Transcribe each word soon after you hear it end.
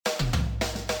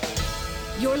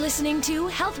You're listening to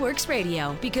Healthworx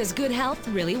Radio, because good health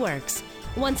really works.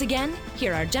 Once again,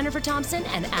 here are Jennifer Thompson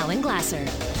and Alan Glasser.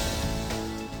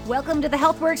 Welcome to the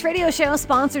Healthworx Radio Show,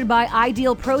 sponsored by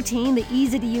Ideal Protein, the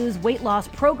easy-to-use weight loss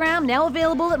program, now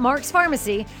available at Mark's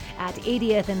Pharmacy at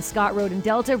 80th and Scott Road in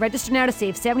Delta. Register now to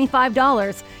save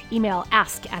 $75. Email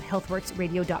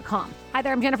ask@healthworxradio.com. Hi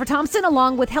there, I'm Jennifer Thompson,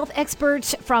 along with health expert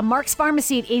from Mark's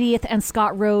Pharmacy at 80th and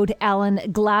Scott Road, Alan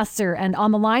Glasser. And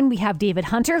on the line, we have David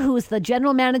Hunter, who is the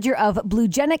General Manager of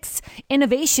Bluegenics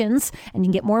Innovations. And you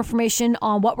can get more information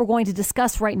on what we're going to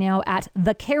discuss right now at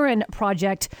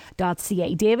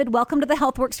thekarenproject.ca. David, welcome to the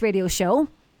Healthworx Radio Show.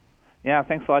 Yeah,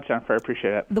 thanks a lot, Jennifer. I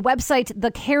appreciate it. The website,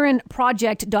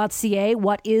 thekarenproject.ca.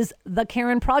 What is the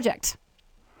Karen Project?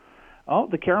 Oh,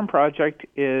 the Karen Project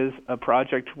is a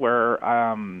project where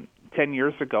 10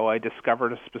 years ago I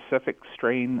discovered a specific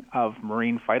strain of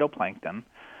marine phytoplankton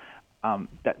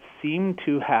that seemed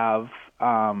to have,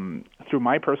 through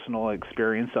my personal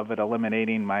experience of it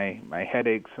eliminating my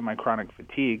headaches and my chronic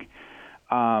fatigue,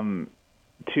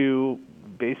 to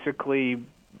basically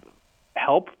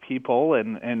help people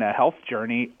in a health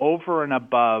journey over and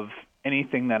above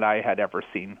anything that I had ever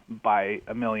seen by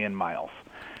a million miles.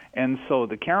 And so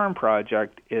the Karen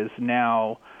Project is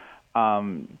now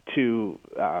to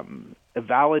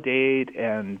validate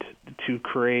and to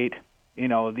create,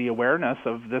 the awareness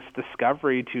of this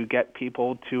discovery, to get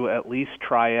people to at least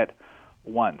try it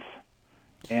once.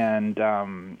 And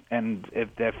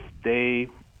if they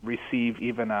receive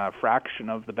even a fraction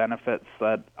of the benefits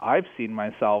that I've seen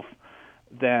myself,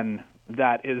 then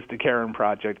that is the Karen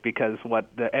Project, because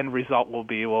what the end result will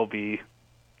be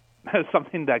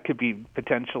something that could be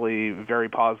potentially very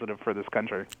positive for this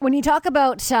country. When you talk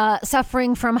about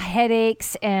suffering from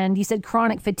headaches and you said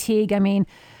chronic fatigue, I mean,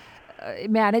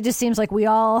 man, it just seems like we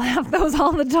all have those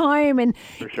all the time. And,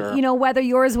 for sure. Whether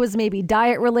yours was maybe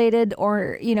diet related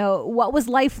or, what was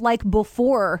life like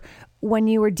before when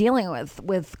you were dealing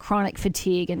with chronic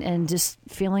fatigue and just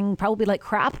feeling probably like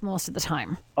crap most of the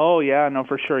time? Oh, yeah, no,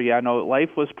 for sure. Yeah, no,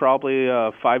 life was probably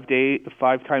 5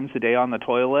 times a day on the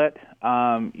toilet,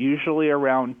 usually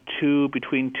around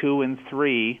between 2 and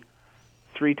 3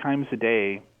 times a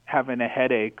day, having a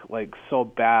headache like so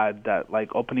bad that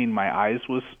like opening my eyes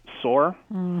was sore.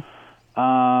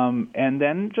 And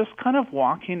then just kind of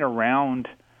walking around,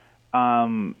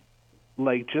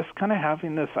 like just kind of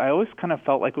having this, I always kind of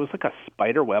felt like it was like a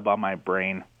spider web on my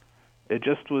brain. It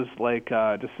just was like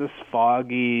just this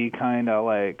foggy kind of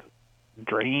like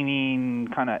draining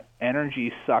kind of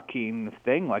energy sucking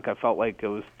thing. Like I felt like it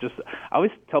was just, I always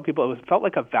tell people it felt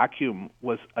like a vacuum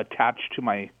was attached to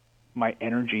my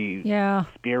energy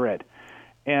spirit.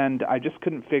 And I just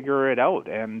couldn't figure it out.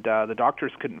 And the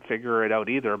doctors couldn't figure it out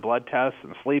either. Blood tests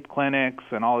and sleep clinics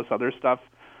and all this other stuff,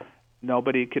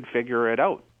 nobody could figure it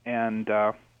out. And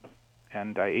I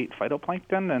ate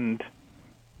phytoplankton and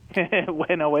it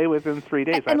went away within 3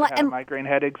 days. I haven't had a migraine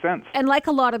headache since. And like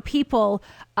a lot of people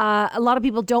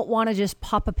don't want to just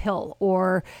pop a pill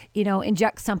or,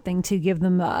 inject something to give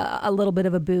them a little bit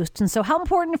of a boost. And so how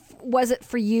important was it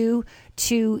for you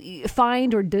to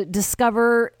find or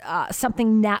discover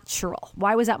something natural?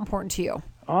 Why was that important to you?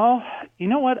 Oh, you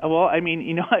know what? Well, I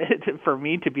mean, for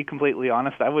me, to be completely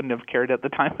honest, I wouldn't have cared at the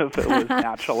time if it was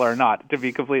natural or not, to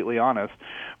be completely honest.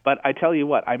 But I tell you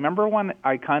what, I remember when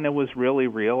I kind of was really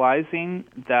realizing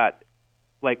that,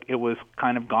 like, it was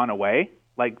kind of gone away,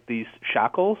 like these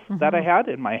shackles that I had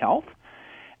in my health.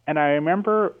 And I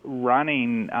remember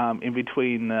running in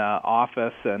between the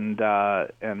office and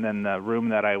then the room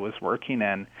that I was working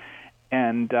in,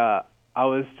 and I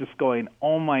was just going,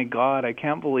 oh my God, I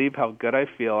can't believe how good I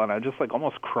feel. And I just like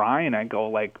almost crying. I go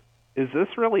like, is this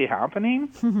really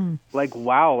happening? Like,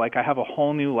 wow, like I have a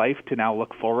whole new life to now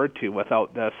look forward to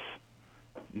without this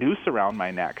noose around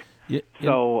my neck.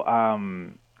 So, I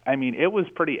mean, it was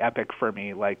pretty epic for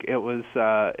me. Like it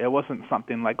wasn't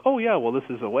something like, oh yeah, well, this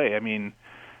is a way. I mean,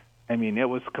 it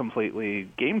was completely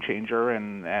game changer.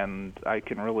 And I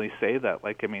can really say that,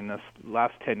 like, I mean, this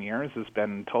last 10 years has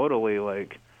been totally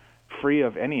like free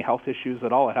of any health issues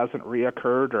at all. It hasn't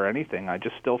reoccurred or anything. I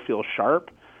just still feel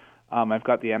sharp. I've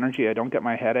got the energy. I don't get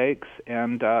my headaches,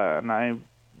 and I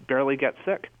barely get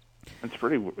sick. It's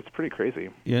pretty crazy.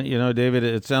 David,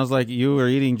 it sounds like you were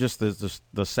eating just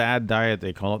the SAD diet.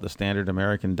 They call it the standard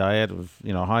American diet, with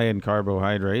high in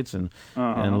carbohydrates and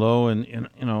low in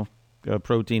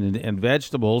protein and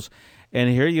vegetables. And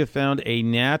here you found a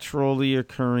naturally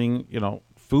occurring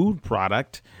food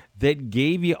product that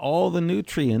gave you all the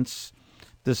nutrients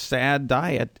the SAD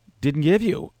diet didn't give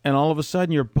you. And all of a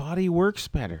sudden, your body works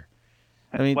better.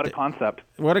 I mean, what a concept.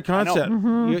 What a concept.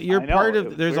 You're part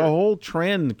of, there's weird. a whole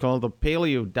trend called the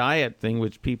paleo diet thing,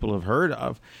 which people have heard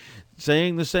of,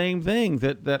 saying the same thing,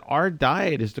 that our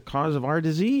diet is the cause of our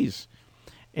disease.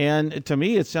 And to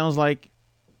me, it sounds like,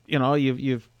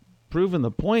 you've proven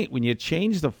the point. When you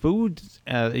change the food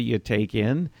you take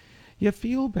in, you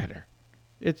feel better.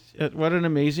 It's what an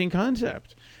amazing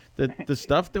concept. That the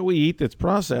stuff that we eat that's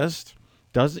processed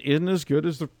isn't as good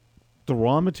as the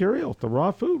raw material, the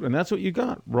raw food. And that's what you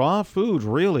got. Raw food,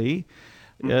 really.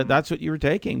 That's what you were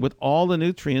taking with all the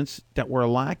nutrients that we're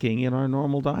lacking in our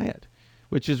normal diet,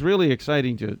 which is really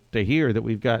exciting to hear that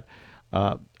we've got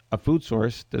a food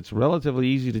source that's relatively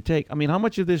easy to take. I mean, how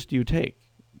much of this do you take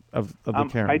of the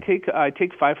Karen? I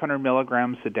take 500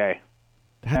 milligrams a day.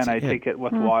 That's I take it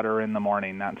with water in the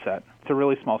morning. That's it. It's a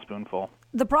really small spoonful.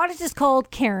 The product is called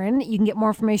Karen. You can get more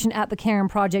information at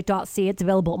thekarenproject.ca. It's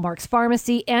available at Mark's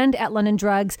Pharmacy and at London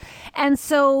Drugs. And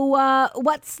so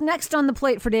what's next on the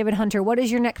plate for David Hunter? What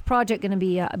is your next project going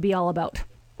to be all about?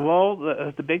 Well,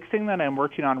 the big thing that I'm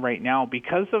working on right now,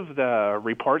 because of the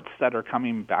reports that are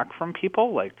coming back from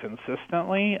people, like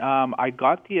consistently, I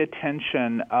got the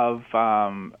attention of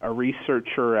a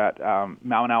researcher at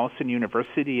Mount Allison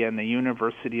University and the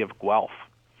University of Guelph.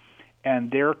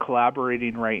 And they're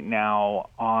collaborating right now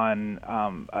on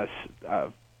a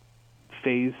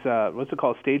phase,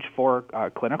 stage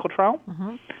 4 clinical trial,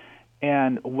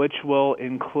 and which will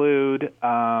include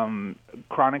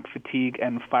chronic fatigue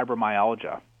and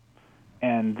fibromyalgia.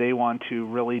 And they want to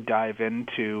really dive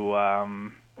into,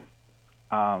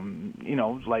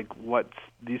 what's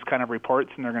these kind of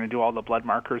reports, and they're going to do all the blood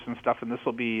markers and stuff. And this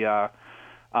will be a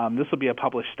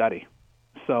published study.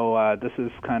 So this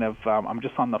is kind of I'm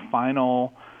just on the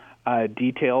final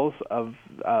details of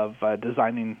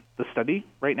designing the study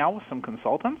right now with some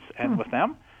consultants and with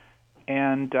them.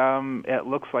 And it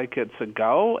looks like it's a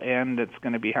go, and it's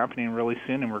going to be happening really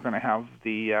soon. And we're going to have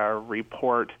the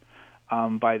report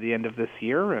by the end of this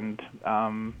year, and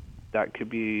that could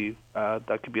be a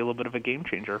little bit of a game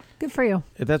changer. Good for you.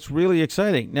 That's really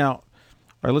exciting. Now,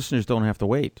 our listeners don't have to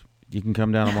wait. You can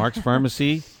come down to Mark's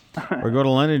Pharmacy or go to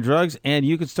London Drugs, and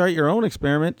you can start your own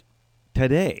experiment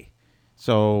today.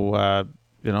 So,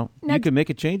 now, you can make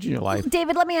a change in your life.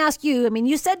 David, let me ask you. I mean,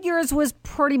 you said yours was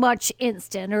pretty much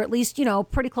instant, or at least,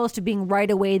 pretty close to being right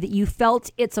away, that you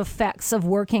felt its effects of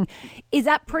working. Is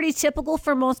that pretty typical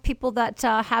for most people that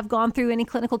have gone through any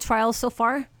clinical trials so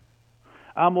far?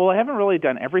 Well, I haven't really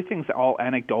done everything's all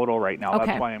anecdotal right now. Okay.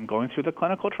 That's why I'm going through the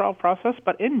clinical trial process.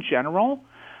 But in general,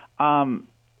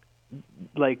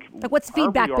 like what's the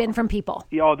feedback been from people?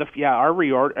 Our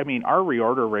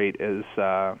reorder rate is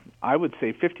I would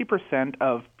say 50%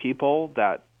 of people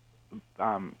that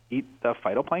eat the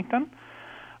phytoplankton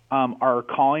are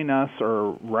calling us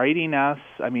or writing us.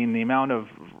 I mean, the amount of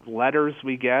letters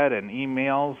we get and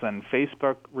emails and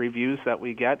Facebook reviews that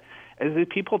we get is the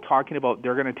people talking about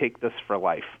they're going to take this for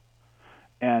life.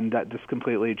 And that just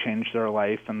completely changed their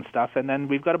life and stuff. And then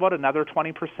we've got about another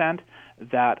 20%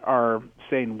 that are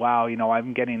saying, wow,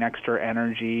 I'm getting extra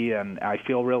energy and I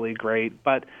feel really great.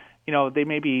 But, they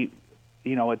may be,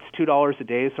 it's $2 a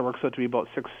day, so it works out to be about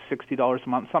 $60 a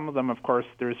month. Some of them, of course,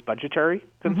 there's budgetary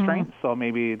constraints, so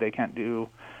maybe they can't do,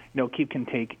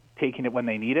 taking it when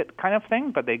they need it kind of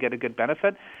thing, but they get a good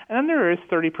benefit. And then there is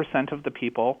 30% of the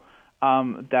people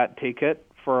that take it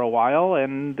for a while,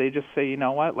 and they just say, you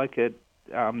know what,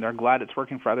 they're glad it's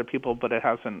working for other people, but it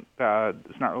hasn't.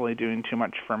 It's not really doing too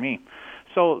much for me.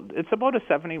 So it's about it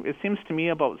seems to me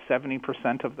about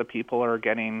 70% of the people are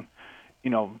getting,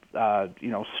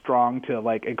 strong to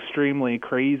extremely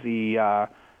crazy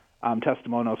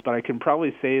testimonials. But I can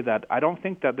probably say that I don't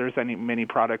think that there's many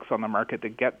products on the market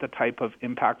that get the type of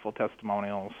impactful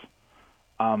testimonials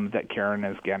that Karen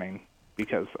is getting.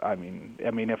 Because I mean,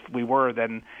 if we were,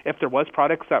 then if there was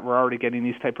products that were already getting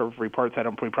these type of reports,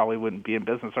 we probably wouldn't be in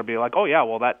business. I'd be like, oh yeah,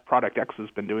 well that product X has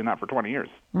been doing that for 20 years.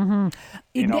 You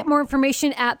can get more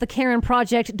information at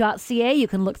thekarenproject.ca. You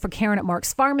can look for Karen at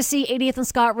Mark's Pharmacy, 80th and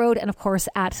Scott Road, and of course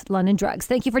at London Drugs.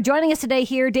 Thank you for joining us today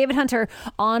here, David Hunter,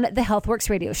 on the Healthworx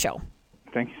Radio Show.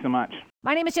 Thank you so much.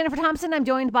 My name is Jennifer Thompson. I'm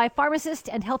joined by pharmacist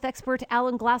and health expert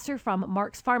Alan Glasser from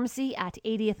Mark's Pharmacy at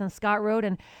 80th and Scott Road.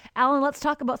 And Alan, let's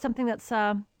talk about something that's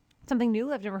something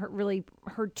new I've never really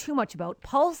heard too much about.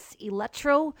 Pulse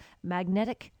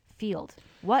electromagnetic field.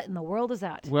 What in the world is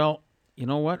that? Well, you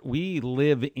know what? We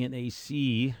live in a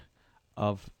sea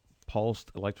of pulsed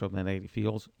electromagnetic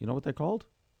fields. You know what they're called?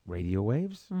 Radio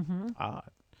waves.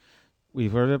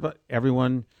 We've heard of it.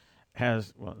 Everyone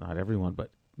has, well, not everyone, but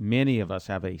many of us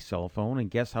have a cell phone, and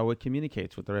guess how it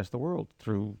communicates with the rest of the world?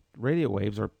 Through radio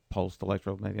waves or pulsed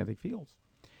electromagnetic fields.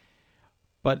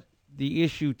 But the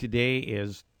issue today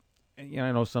is,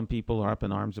 I know some people are up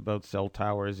in arms about cell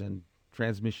towers and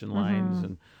transmission lines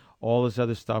and all this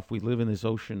other stuff. We live in this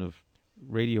ocean of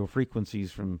radio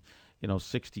frequencies from,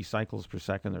 60 cycles per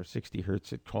second or 60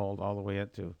 hertz, it called, all the way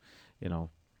up to,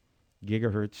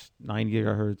 gigahertz, 9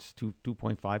 gigahertz,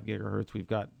 2.5 gigahertz. We've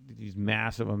got these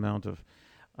massive amount of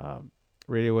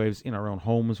radio waves in our own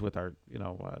homes with our,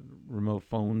 remote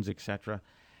phones, etc.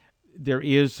 There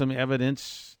is some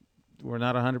evidence, we're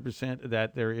not 100%,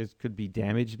 that could be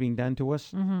damage being done to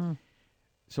us.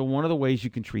 So one of the ways you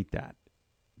can treat that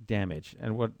damage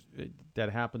and what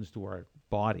that happens to our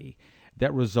body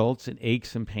that results in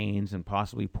aches and pains and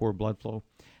possibly poor blood flow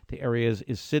to areas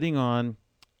is sitting on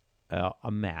a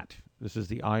mat. This is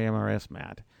the IMRS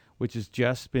mat, which has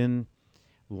just been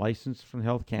licensed from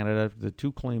Health Canada. The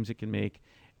two claims it can make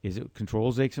is it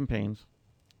controls aches and pains,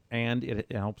 and it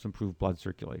helps improve blood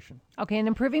circulation. Okay, and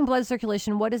improving blood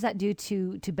circulation, what does that do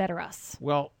to better us?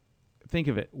 Well, think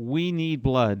of it. We need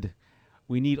blood.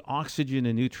 We need oxygen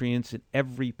and nutrients in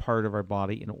every part of our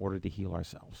body in order to heal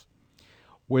ourselves.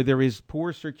 Where there is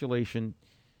poor circulation,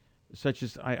 such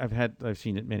as I've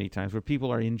seen it many times, where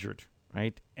people are injured,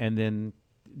 right? And then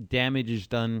damage is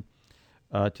done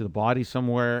to the body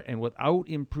somewhere, and without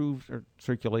improved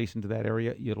circulation to that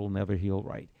area, it'll never heal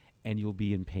right, and you'll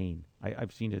be in pain.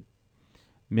 I've seen it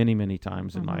many, many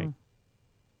times in my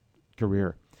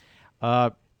career.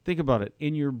 Think about it.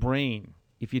 In your brain,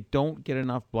 if you don't get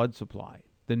enough blood supply,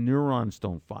 the neurons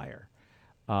don't fire.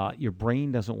 Your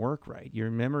brain doesn't work right. Your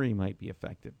memory might be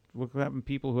affected. Look what happens to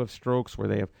people who have strokes where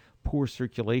they have poor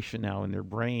circulation now in their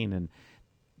brain, and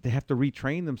they have to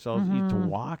retrain themselves to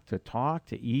walk, to talk,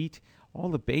 to eat, all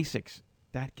the basics.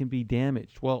 That can be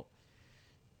damaged. Well,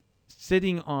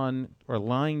 sitting on or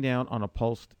lying down on a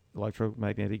pulsed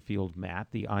electromagnetic field mat,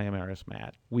 the IMRS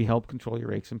mat, we help control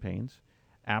your aches and pains.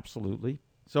 Absolutely.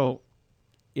 So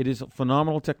it is a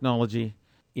phenomenal technology,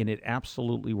 and it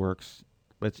absolutely works.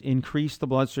 Let's increase the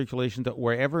blood circulation to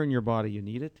wherever in your body you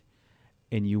need it,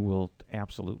 and you will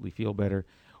absolutely feel better.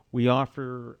 We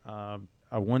offer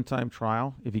a one-time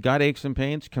trial. If you got aches and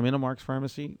pains, come into Mark's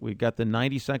Pharmacy. We've got the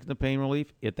 90 seconds of pain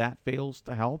relief. If that fails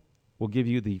to help, we'll give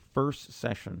you the first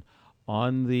session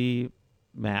on the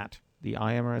mat, the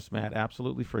IMRS mat,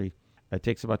 absolutely free. It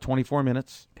takes about 24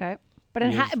 minutes. Okay. But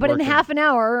in half an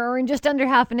hour, or in just under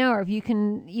half an hour, if you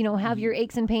can, have your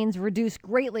aches and pains reduced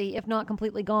greatly, if not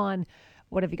completely gone,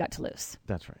 what have you got to lose?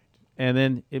 That's right. And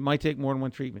then it might take more than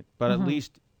one treatment, but at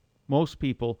least most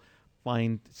people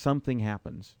find something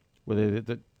happens. Whether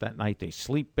that night they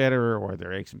sleep better, or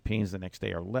their aches and pains the next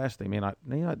day are less. They may not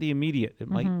be immediate. It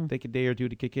might take a day or two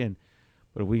to kick in.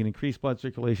 But if we can increase blood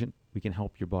circulation, we can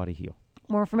help your body heal.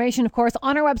 More information, of course,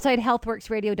 on our website,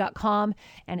 healthworksradio.com,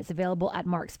 and it's available at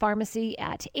Mark's Pharmacy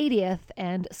at 80th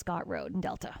and Scott Road in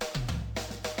Delta.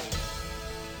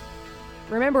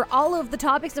 Remember, all of the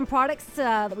topics and products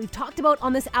that we've talked about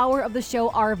on this hour of the show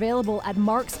are available at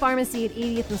Mark's Pharmacy at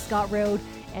 80th and Scott Road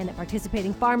and at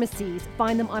participating pharmacies.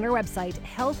 Find them on our website,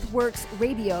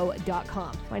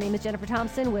 healthworksradio.com. My name is Jennifer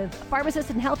Thompson with pharmacist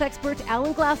and health expert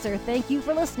Alan Glasser. Thank you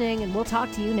for listening, and we'll talk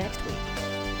to you next week.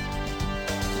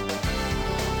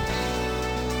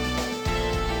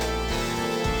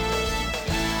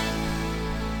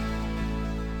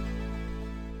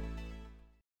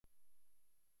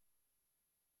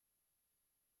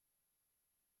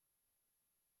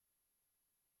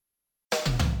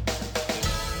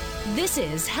 This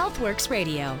is Healthworx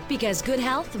Radio, because good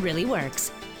health really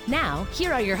works. Now,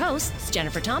 here are your hosts,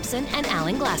 Jennifer Thompson and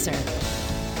Alan Glasser.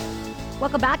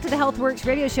 Welcome back to the Healthworx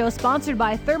Radio Show, sponsored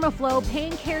by Thermoflow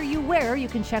Pain Care You Wear. You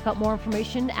can check out more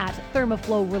information at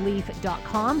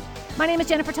thermoflowrelief.com. My name is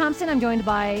Jennifer Thompson. I'm joined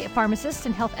by pharmacist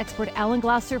and health expert Alan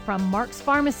Glasser from Mark's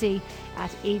Pharmacy at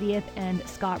 80th and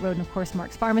Scott Road. And, of course,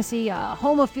 Mark's Pharmacy,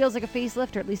 home of Feels Like a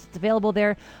Facelift, or at least it's available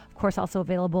there. Of course, also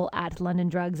available at London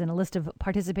Drugs, and a list of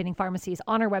participating pharmacies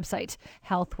on our website,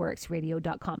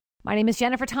 healthworksradio.com. My name is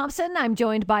Jennifer Thompson. I'm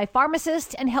joined by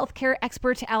pharmacist and healthcare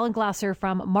expert Alan Glasser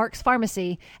from Mark's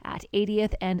Pharmacy at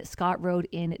 80th and Scott Road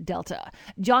in Delta.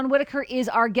 John Whitaker is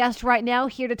our guest right now,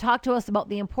 here to talk to us about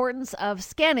the importance of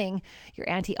scanning your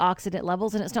antioxidant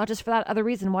levels. And it's not just for that other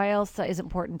reason. Why else is it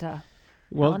important,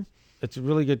 Alan? It's a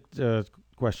really good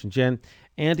question, Jen.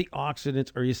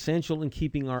 Antioxidants are essential in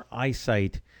keeping our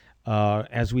eyesight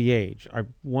as we age.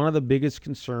 One of the biggest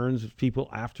concerns of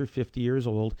people after 50 years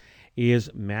old is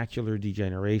macular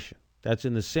degeneration. That's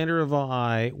in the center of our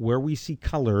eye where we see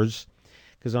colors,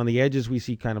 because on the edges we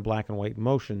see kind of black and white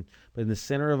motion, but in the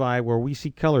center of the eye where we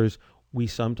see colors, we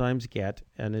sometimes get,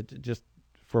 and it just,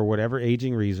 for whatever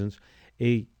aging reasons,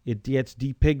 it gets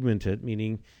depigmented,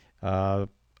 meaning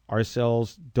Our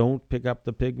cells don't pick up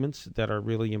the pigments that are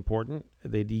really important.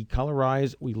 They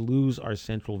decolorize. We lose our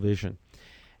central vision.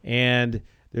 And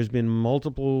there's been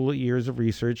multiple years of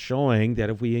research showing that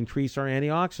if we increase our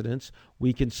antioxidants,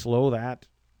 we can slow that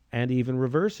and even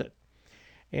reverse it.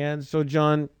 And so,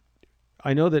 John,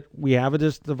 I know that we have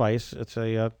this device. It's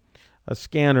a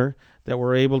scanner that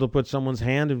we're able to put someone's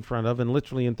hand in front of, and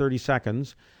literally in 30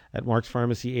 seconds at Mark's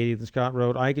Pharmacy, 80th and Scott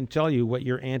Road, I can tell you what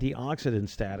your antioxidant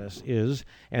status is,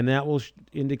 and that will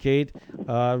indicate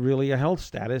really a health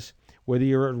status, whether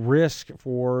you're at risk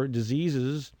for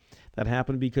diseases that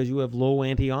happen because you have low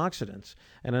antioxidants.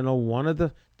 And I know one of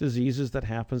the diseases that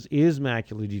happens is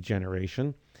macular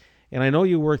degeneration. And I know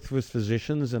you work with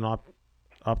physicians and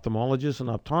ophthalmologists and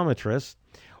optometrists.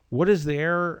 What is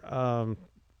their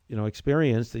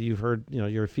experience that you've heard,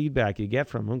 your feedback you get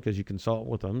from them because you consult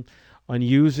with them on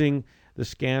using the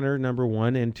scanner, number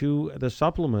one, and two, the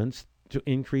supplements to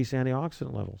increase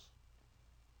antioxidant levels?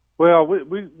 Well,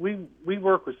 we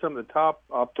work with some of the top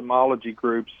ophthalmology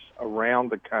groups around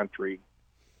the country,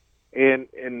 and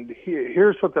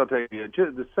here's what they'll tell you.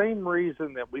 The same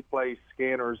reason that we place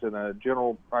scanners in a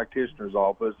general practitioner's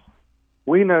office,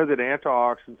 we know that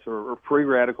antioxidants are free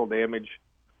radical damage.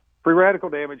 Free radical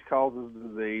damage causes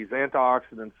disease.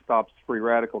 Antioxidants stops free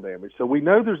radical damage. So we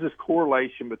know there's this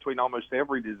correlation between almost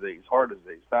every disease, heart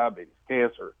disease, diabetes,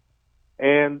 cancer,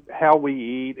 and how we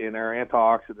eat and our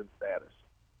antioxidant status.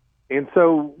 And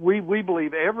so we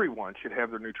believe everyone should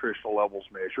have their nutritional levels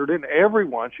measured, and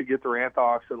everyone should get their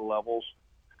antioxidant levels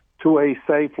to a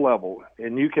safe level.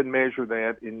 And you can measure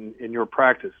that in your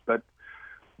practice. But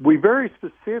we very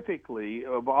specifically,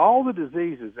 of all the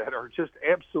diseases that are just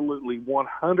absolutely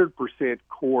 100%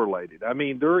 correlated, I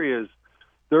mean, there is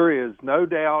no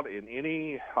doubt in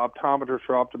any optometrist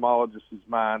or ophthalmologist's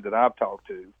mind that I've talked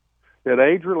to that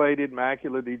age-related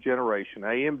macular degeneration,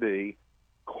 AMD,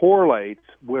 correlates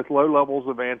with low levels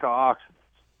of antioxidants.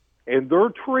 And their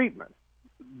treatment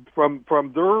from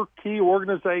their key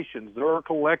organizations, their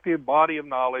collective body of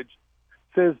knowledge,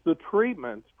 says the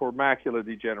treatment for macular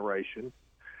degeneration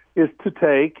is to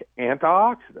take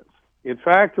antioxidants. In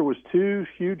fact, there was 2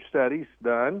 huge studies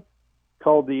done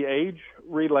called the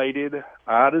age-related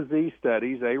eye disease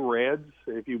studies, AREDS,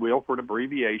 if you will, for an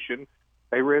abbreviation,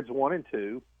 AREDS 1 and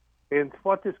 2. And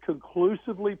what this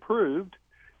conclusively proved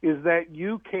is that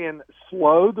you can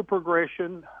slow the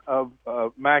progression of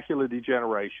macular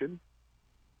degeneration,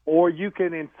 or you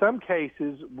can, in some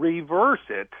cases, reverse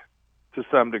it to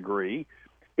some degree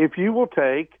if you will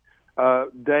take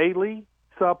daily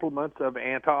supplements of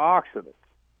antioxidants.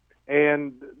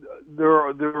 And there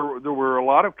were a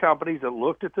lot of companies that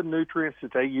looked at the nutrients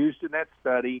that they used in that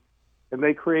study, and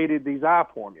they created these eye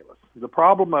formulas. The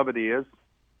problem of it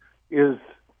is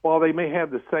while they may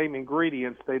have the same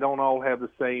ingredients, they don't all have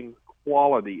the same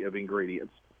quality of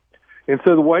ingredients. And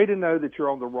so the way to know that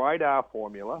you're on the right eye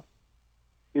formula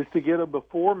is to get a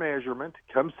before measurement,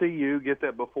 come see you, get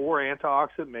that before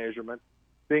antioxidant measurement,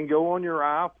 then go on your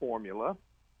eye formula.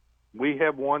 We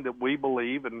have one that we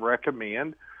believe and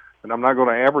recommend, and I'm not going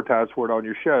to advertise for it on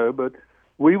your show, but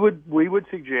we would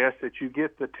suggest that you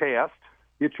get the test,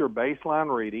 get your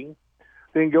baseline reading,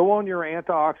 then go on your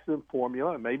antioxidant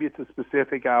formula, maybe it's a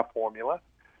specific eye formula,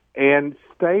 and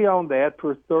stay on that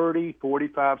for 30,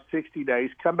 45, 60 days.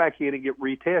 Come back in and get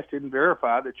retested and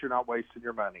verify that you're not wasting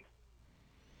your money.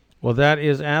 Well, that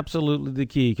is absolutely the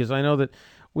key, because I know that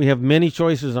we have many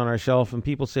choices on our shelf, and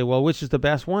people say, well, which is the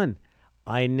best one?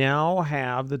 I now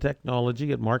have the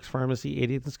technology at Mark's Pharmacy,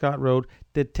 80th and Scott Road,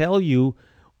 to tell you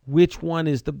which one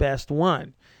is the best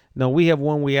one. Now, we have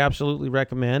one we absolutely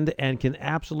recommend and can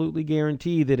absolutely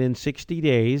guarantee that in 60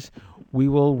 days, we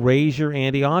will raise your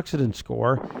antioxidant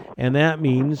score, and that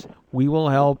means we will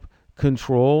help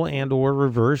control and or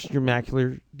reverse your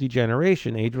macular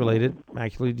degeneration, age-related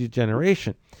macular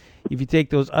degeneration. If you take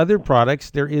those other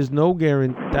products, there is no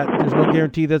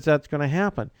guarantee that that's going to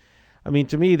happen. I mean,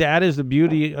 to me, that is the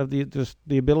beauty of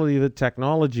the ability of the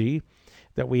technology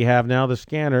that we have now, the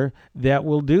scanner, that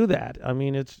will do that. I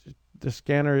mean, it's the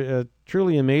scanner, a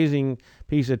truly amazing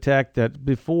piece of tech that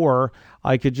before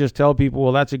I could just tell people,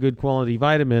 well, that's a good quality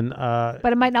vitamin. But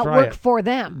it might not work for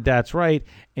them. That's right.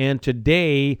 And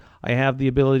today I have the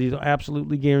ability to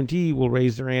absolutely guarantee will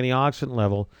raise their antioxidant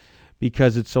level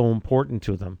because it's so important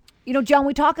to them. You know, John,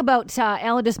 we talk about,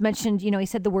 Alan just mentioned, he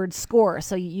said the word score.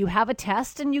 So you have a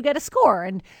test and you get a score.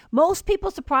 And most people,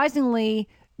 surprisingly,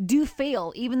 do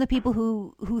fail. Even the people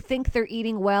who think they're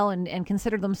eating well and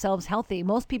consider themselves healthy,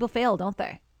 most people fail, don't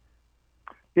they?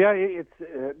 Yeah, it's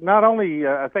not only,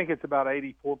 I think it's about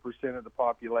 84% of the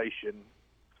population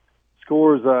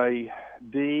scores a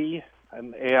D,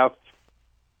 an F,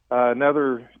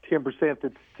 another 10%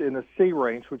 that's in the C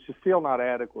range, which is still not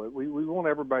adequate. We want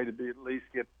everybody to be at least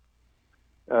get,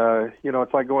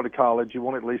 it's like going to college. You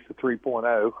want at least a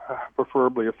 3.0,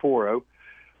 preferably a 4.0.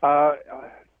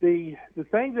 The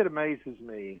thing that amazes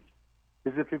me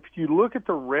is if you look at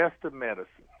the rest of medicine,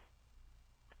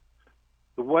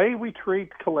 the way we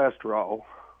treat cholesterol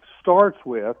starts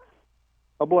with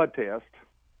a blood test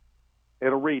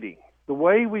and a reading. The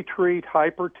way we treat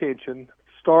hypertension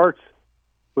starts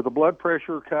with a blood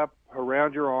pressure cuff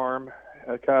around your arm,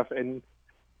 a cuff, and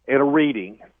a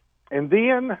reading. And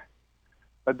then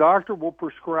a doctor will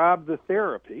prescribe the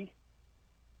therapy.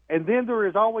 And then there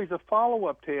is always a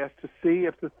follow-up test to see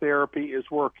if the therapy is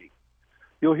working.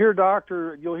 You'll hear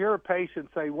a patient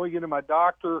say, well, my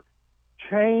doctor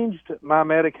changed my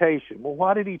medication. Well,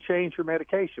 why did he change your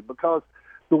medication? Because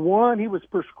the one he was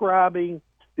prescribing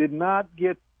did not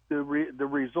get the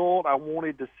result I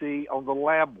wanted to see on the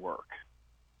lab work.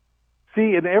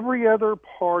 See, in every other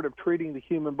part of treating the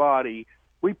human body,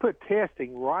 we put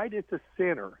testing right at the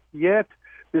center. Yet,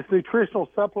 this nutritional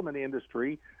supplement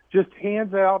industry just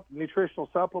hands out nutritional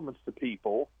supplements to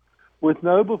people with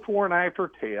no before and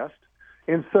after test.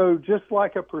 And so just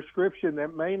like a prescription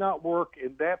that may not work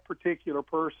in that particular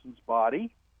person's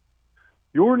body,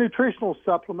 your nutritional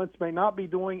supplements may not be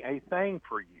doing a thing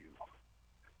for you.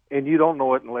 And you don't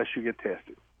know it unless you get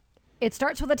tested. It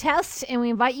starts with a test, and we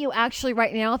invite you actually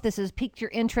right now, if this has piqued your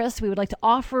interest, we would like to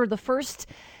offer the first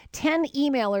 10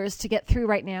 emailers to get through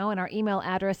right now, and our email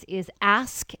address is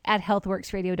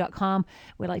ask@healthworksradio.com.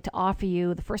 We'd like to offer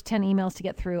you the first 10 emails to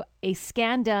get through a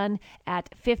scan done at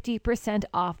 50%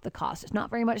 off the cost. It's not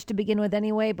very much to begin with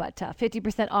anyway, but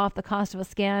 50% off the cost of a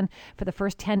scan for the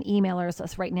first 10 emailers.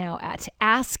 That's right now at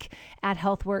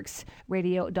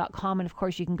ask@healthworksradio.com. And of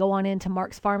course, you can go on into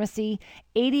Mark's Pharmacy,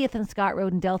 80th and Scott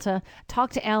Road in Delta.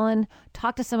 Talk to Alan,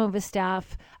 talk to some of his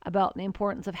staff about the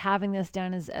importance of having this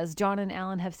done. As John and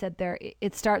Alan have said there,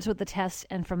 it starts with the test,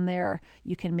 and from there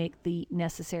you can make the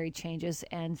necessary changes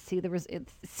and see your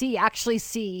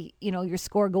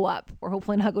score go up, or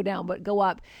hopefully not go down, but go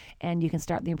up, and you can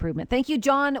start the improvement. Thank you,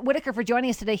 John Whitaker, for joining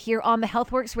us today here on the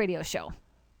Healthworx Radio Show.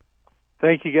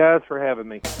 Thank you guys for having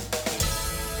me.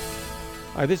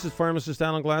 Hi, this is pharmacist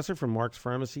Alan Glasser from Mark's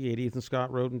Pharmacy, 80th and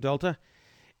Scott Road in Delta.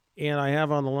 And I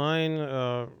have on the line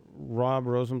Rob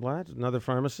Rosenblatt, another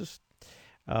pharmacist.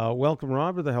 Welcome,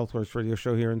 Rob, to the Healthworx Radio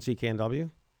Show here in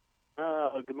CKNW.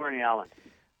 Good morning, Alan.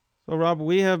 So, Rob,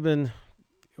 we have been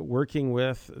working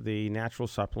with the natural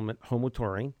supplement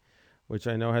homotaurine, which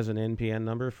I know has an NPN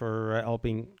number for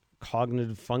helping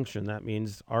cognitive function. That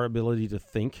means our ability to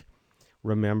think,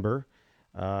 remember,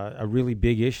 a really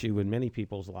big issue in many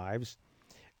people's lives.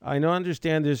 I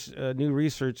understand there's new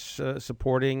research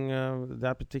supporting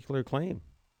that particular claim.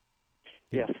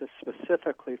 Yes,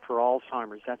 specifically for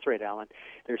Alzheimer's. That's right, Alan.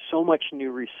 There's so much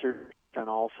new research on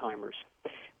Alzheimer's.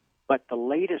 But the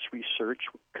latest research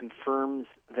confirms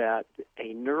that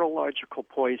a neurological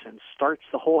poison starts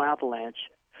the whole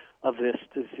avalanche of this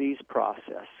disease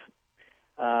process.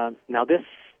 Now, this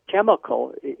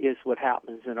chemical is what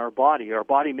happens in our body. Our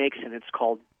body makes it. It's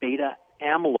called beta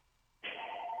amyloid.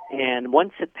 And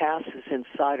once it passes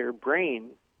inside our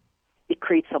brain, it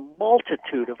creates a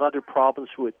multitude of other problems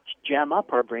which jam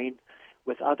up our brain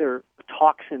with other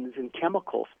toxins and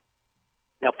chemicals.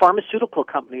 Now, pharmaceutical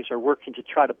companies are working to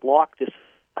try to block this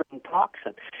certain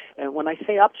toxin. And when I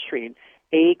say upstream,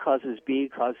 A causes B,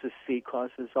 causes C,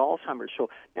 causes Alzheimer's. So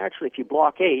naturally, if you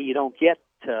block A, you don't get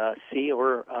C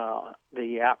or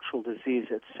the actual disease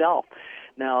itself.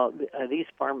 Now, these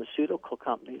pharmaceutical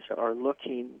companies are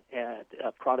looking at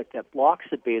a product that blocks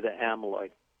the beta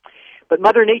amyloid. But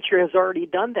Mother Nature has already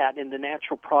done that in the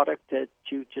natural product that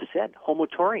you just said,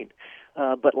 homotaurine.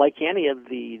 But like any of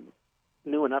the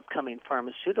new and upcoming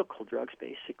pharmaceutical drugs,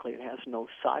 basically, it has no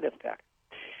side effect.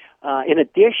 In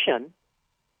addition,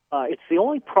 it's the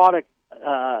only product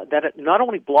that it not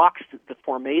only blocks the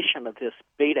formation of this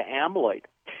beta amyloid,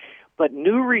 but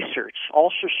new research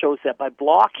also shows that by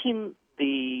blocking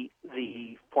the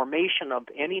formation of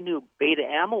any new beta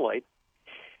amyloid,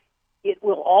 it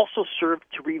will also serve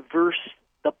to reverse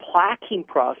the plaquing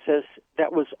process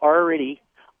that was already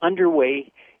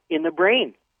underway in the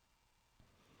brain.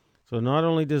 So not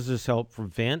only does this help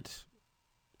prevent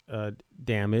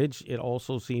damage, it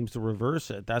also seems to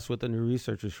reverse it. That's what the new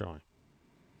research is showing.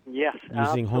 Yes,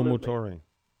 using absolutely. homotaurine.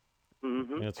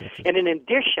 Mm-hmm. That's interesting. And in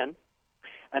addition,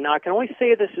 and I can only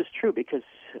say this is true because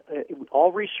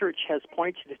all research has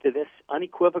pointed to this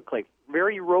unequivocally,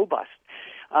 very robust,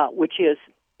 which is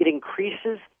it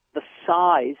increases the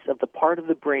size of the part of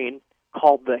the brain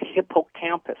called the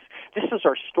hippocampus. This is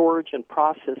our storage and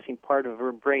processing part of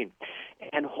our brain.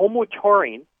 And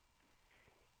homotaurine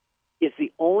is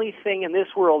the only thing in this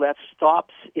world that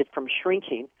stops it from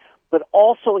shrinking, but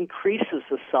also increases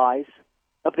the size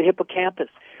of the hippocampus.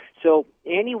 So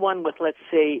anyone with, let's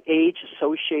say,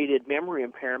 age-associated memory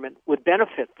impairment would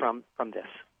benefit from this.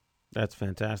 That's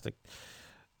fantastic.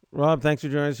 Rob, thanks for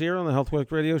joining us here on the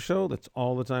Healthworx Radio Show. That's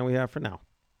all the time we have for now.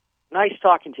 Nice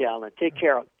talking to you, Alan. Take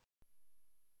care.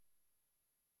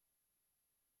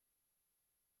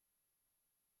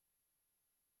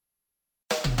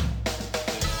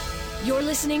 You're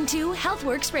listening to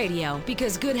Healthworx Radio,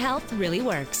 because good health really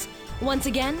works. Once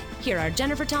again, here are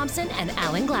Jennifer Thompson and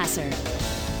Alan Glasser.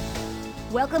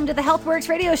 Welcome to the Healthworx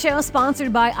Radio Show,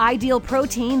 sponsored by Ideal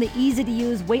Protein, the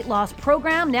easy-to-use weight loss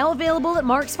program, now available at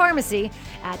Mark's Pharmacy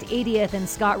at 80th and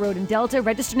Scott Road in Delta.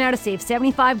 Register now to save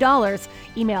 $75.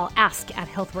 Email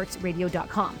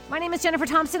ask@healthworxradio.com. My name is Jennifer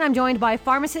Thompson. I'm joined by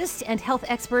pharmacist and health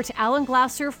expert Alan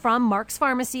Glasser from Mark's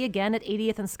Pharmacy, again at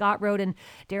 80th and Scott Road. And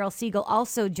Daryl Siegel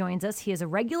also joins us. He is a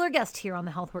regular guest here on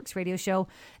the Healthworx Radio Show.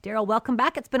 Daryl, welcome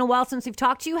back. It's been a while since we've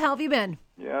talked to you. How have you been?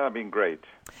 Yeah, I've been great.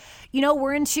 You know,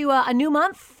 we're into a new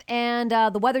month, and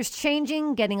the weather's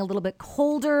changing, getting a little bit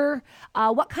colder.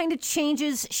 What kind of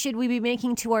changes should we be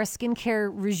making to our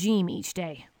skincare regime each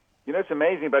day? You know, it's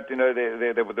amazing, but, you know,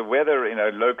 the weather, you know,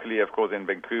 locally, of course, in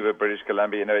Vancouver, British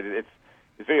Columbia, you know, it's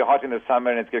very hot in the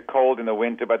summer and it gets cold in the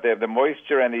winter, but the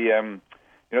moisture and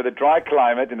the dry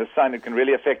climate in the sun, it can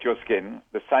really affect your skin.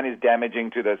 The sun is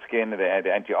damaging to the skin, the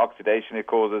antioxidation it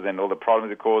causes and all the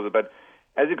problems it causes, but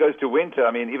as it goes to winter,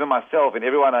 I mean, even myself and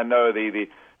everyone I know, the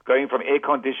going from air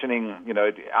conditioning, you know,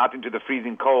 out into the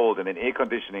freezing cold and then air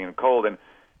conditioning and cold, and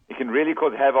it can really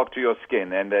cause havoc to your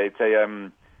skin. And it's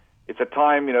a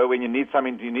time, you know, when you need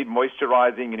something, you need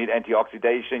moisturizing, you need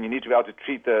antioxidation, you need to be able to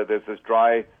treat this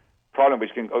dry problem,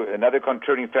 which can another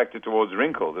contributing factor towards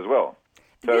wrinkles as well.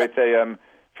 So it's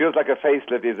feels like a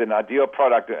facelift is an ideal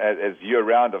product as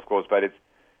year-round, of course, but it's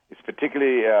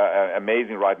particularly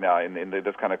amazing right now in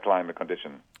this kind of climate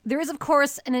condition. There is, of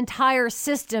course, an entire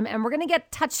system, and we're going to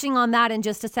get touching on that in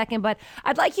just a second, but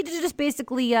I'd like you to just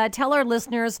basically tell our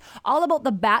listeners all about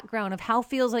the background of how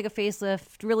Feels Like a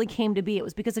Facelift really came to be. It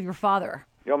was because of your father.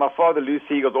 Yeah, my father, Lou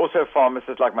Siegel, was also a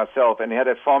pharmacist like myself, and he had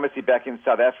a pharmacy back in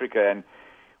South Africa, and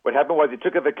what happened was he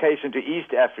took a vacation to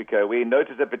East Africa where he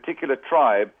noticed a particular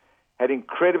tribe had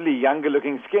incredibly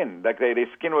younger-looking skin. Like their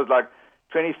skin was like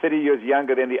 20, 30 years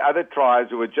younger than the other tribes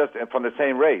who were just from the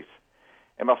same race.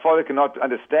 And my father could not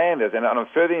understand this. And on a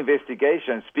further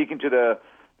investigation, speaking to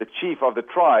the chief of the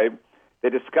tribe, they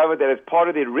discovered that as part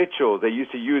of their rituals, they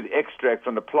used to use extract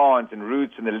from the plants and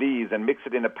roots and the leaves and mix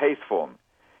it in a paste form.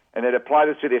 And they'd apply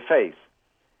this to their face.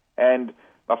 And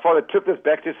my father took this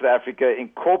back to South Africa,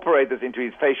 incorporated this into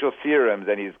his facial serums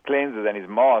and his cleansers and his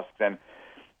masks,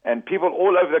 and people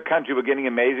all over the country were getting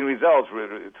amazing results.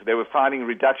 They were finding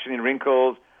reduction in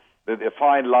wrinkles, the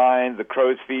fine lines, the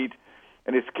crow's feet,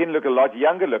 and his skin looked a lot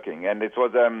younger looking. And it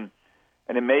was an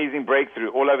amazing breakthrough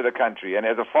all over the country. And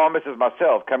as a pharmacist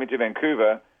myself, coming to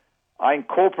Vancouver, I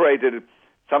incorporated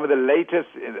some of the latest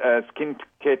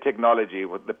skincare technology,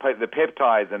 with the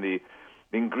peptides and the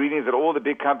ingredients that all the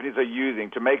big companies are using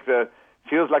to make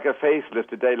Feels Like a Facelift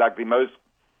today like the most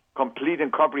complete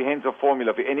and comprehensive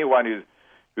formula for anyone who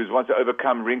wants to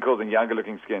overcome wrinkles and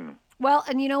younger-looking skin. Well,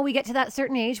 and you know, we get to that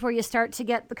certain age where you start to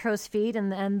get the crow's feet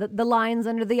and the lines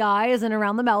under the eyes and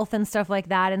around the mouth and stuff like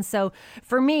that. And so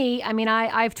for me, I mean,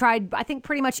 I've tried, I think,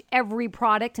 pretty much every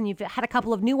product, and you've had a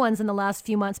couple of new ones in the last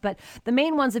few months, but the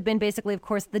main ones have been basically, of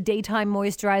course, the daytime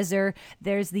moisturizer.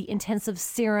 There's the intensive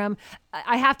serum.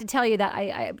 I have to tell you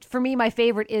that for me, my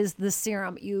favorite is the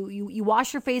serum. You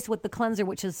wash your face with the cleanser,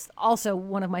 which is also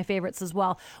one of my favorites as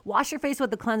well. Wash your face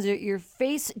with the cleanser. Your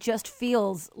face just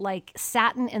feels like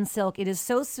satin and silk. It is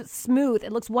so smooth.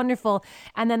 It looks wonderful.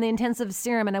 And then the intensive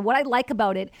serum. And what I like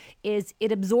about it is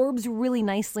it absorbs really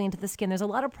nicely into the skin. There's a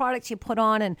lot of products you put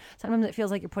on, and sometimes it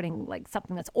feels like you're putting like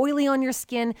something that's oily on your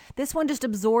skin. This one just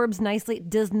absorbs nicely. It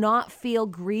does not feel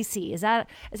greasy. Is that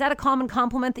a common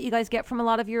compliment that you guys get from a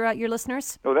lot of your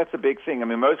listeners? Oh, that's a big thing. I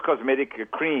mean, most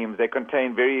cosmetic creams, they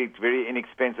contain very, very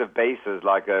inexpensive bases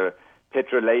like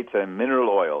petrolatum and mineral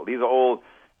oil. These are all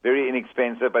very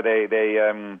inexpensive, but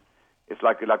it's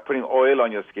like putting oil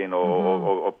on your skin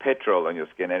or petrol on your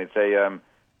skin. And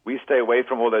we stay away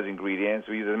from all those ingredients.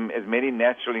 We use as many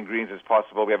natural ingredients as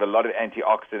possible. We have a lot of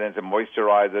antioxidants and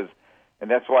moisturizers And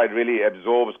that's why it really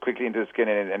absorbs quickly into the skin,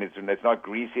 and it's not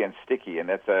greasy and sticky, and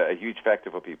that's a huge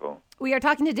factor for people. We are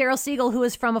talking to Daryl Siegel, who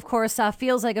is from, of course,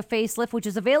 Feels Like a Facelift, which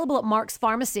is available at Mark's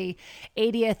Pharmacy,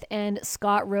 80th and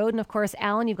Scott Road. And, of course,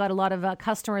 Alan, you've got a lot of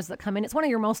customers that come in. It's one of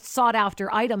your most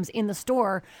sought-after items in the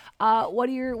store.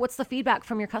 What's the feedback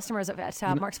from your customers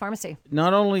at Mark's Pharmacy?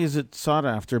 Not only is it sought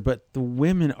after, but the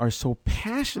women are so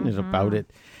passionate about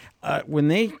it. When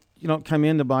they come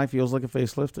in to buy Feels Like a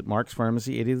Facelift at Mark's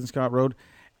Pharmacy, 80th and Scott Road,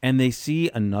 and they see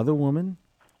another woman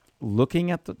looking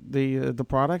at the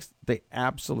products, they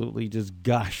absolutely just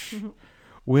gush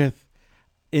with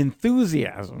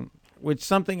enthusiasm, which is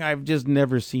something I've just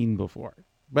never seen before.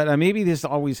 But maybe this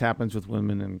always happens with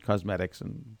women in cosmetics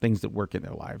and things that work in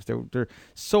their lives. They're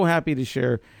so happy to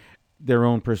share their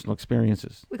own personal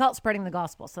experiences. We call it spreading the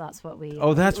gospel, so that's what we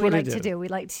that's we what like it to is. do. We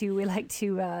like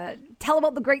to tell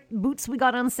about the great boots we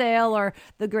got on sale or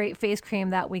the great face cream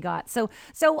that we got. So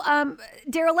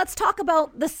Daryl, let's talk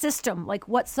about the system, like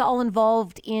what's all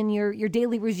involved in your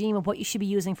daily regime of what you should be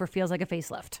using for Feels Like a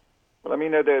Facelift. Well, I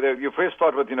mean, you first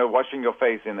start with washing your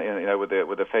face with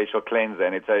a facial cleanser,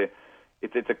 and it's a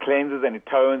cleanser, and it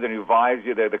tones and revives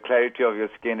you the clarity of your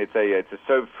skin. It's a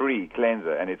soap-free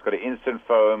cleanser, and it's got an instant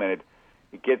foam, and it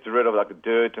gets rid of like the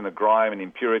dirt and the grime and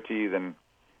impurities, and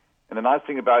the nice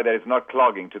thing about that, it's not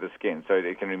clogging to the skin, so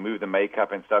it can remove the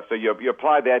makeup and stuff. So you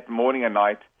apply that morning and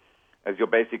night as your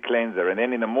basic cleanser, and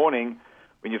then in the morning,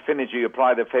 when you finish, you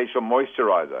apply the facial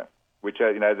moisturizer, which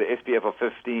has the SPF of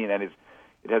 15, and it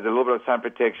has a little bit of sun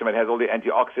protection. It has all the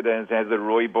antioxidants. It has the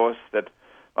rooibos that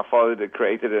my father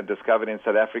created and discovered in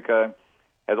South Africa.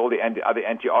 It has all the other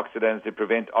antioxidants that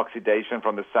prevent oxidation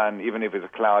from the sun, even if it's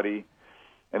cloudy.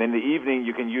 And in the evening,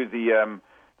 you can use the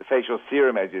facial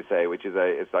serum, as you say, which is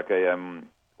or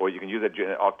you can use it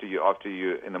after you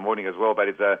in the morning as well. But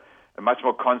it's a much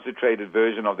more concentrated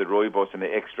version of the rooibos and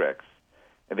the extracts.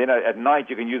 And then at night,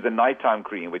 you can use the nighttime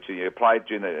cream, which you apply it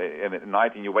during the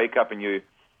night, and you wake up and you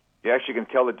actually can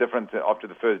tell the difference after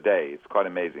the first day. It's quite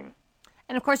amazing.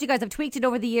 And, of course, you guys have tweaked it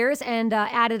over the years and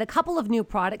added a couple of new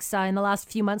products. In the last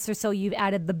few months or so, you've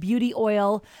added the beauty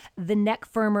oil, the neck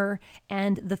firmer,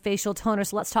 and the facial toner.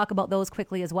 So let's talk about those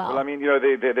quickly as well. Well, I mean,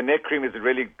 the neck cream is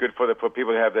really good for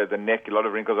people who have the neck, a lot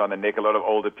of wrinkles on the neck. A lot of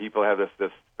older people have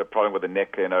the problem with the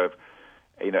neck.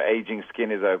 Aging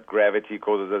skin is gravity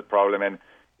causes this problem, and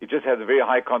it just has a very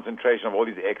high concentration of all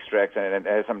these extracts, and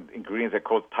it has some ingredients that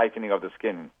cause tightening of the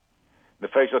skin. The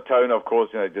facial toner, of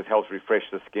course, it just helps refresh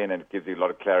the skin and it gives you a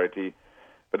lot of clarity.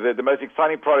 But the most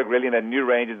exciting product really in that new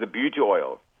range is the beauty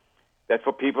oil. That's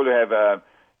for people who have,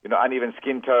 uneven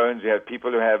skin tones. You have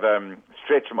people who have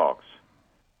stretch marks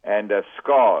and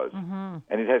scars. Mm-hmm.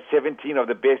 And it has 17 of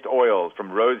the best oils,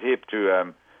 from rosehip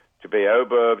to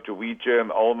baobab to wheat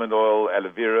germ, almond oil,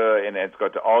 aloe vera, and it's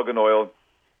got the argan oil.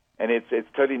 And it's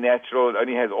totally natural. It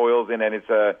only has oils in it, and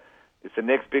it's the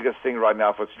next biggest thing right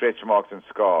now for stretch marks and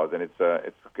scars, and it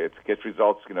gets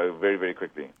results, very, very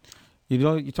quickly.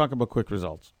 You talk about quick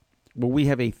results. Well, we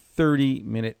have a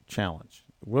 30-minute challenge.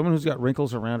 A woman who's got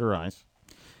wrinkles around her eyes,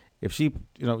 if she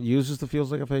uses the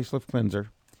Feels Like a Facelift cleanser,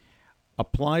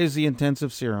 applies the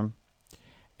intensive serum,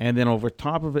 and then over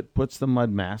top of it puts the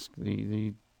mud mask,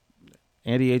 the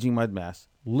anti-aging mud mask,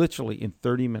 literally in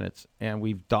 30 minutes, and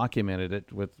we've documented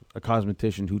it with a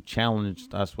cosmetician who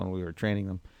challenged us when we were training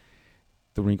them.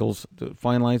 The wrinkles, the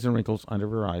fine lines and wrinkles under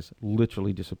her eyes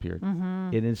literally disappeared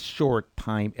in as short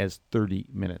time as 30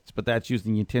 minutes. But that's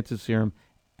using the intensive serum,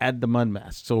 add the mud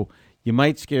mask. So you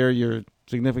might scare your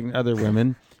significant other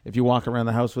women if you walk around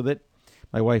the house with it.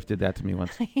 My wife did that to me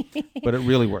once, but it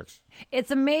really works.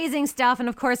 It's amazing stuff. And,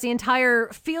 of course, the entire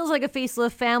Feels Like a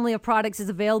Facelift family of products is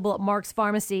available at Mark's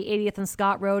Pharmacy, 80th and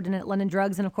Scott Road, and at London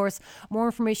Drugs. And, of course, more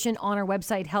information on our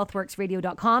website,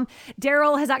 healthworksradio.com.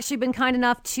 Daryl has actually been kind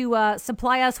enough to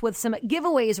supply us with some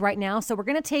giveaways right now. So we're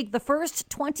going to take the first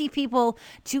 20 people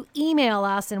to email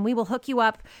us, and we will hook you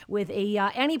up with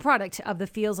any product of the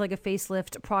Feels Like a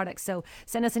Facelift product. So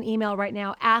send us an email right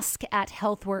now,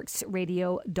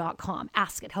 ask@healthworksradio.com.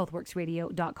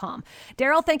 Ask@healthworksradio.com.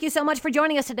 Daryl, thank you so much for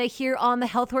joining us today here on the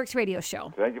Healthworx Radio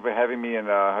Show. Thank you for having me, and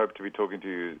I hope to be talking to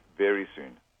you very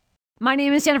soon. My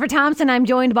name is Jennifer Thompson. I'm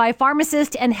joined by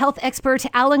pharmacist and health expert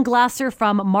Alan Glasser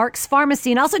from Mark's Pharmacy.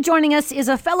 And also joining us is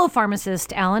a fellow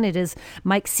pharmacist, Alan. It is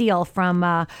Mike Seal from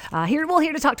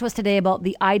here to talk to us today about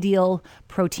the ideal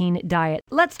protein diet.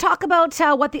 Let's talk about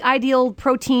what the ideal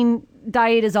protein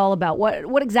diet is all about.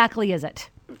 What exactly is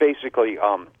it? Basically,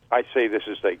 I say this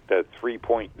is like the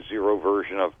 3.0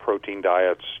 version of protein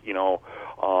diets.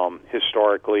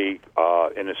 Historically,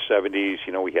 in the 70s,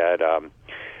 we had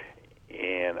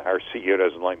and our CEO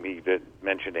doesn't like me to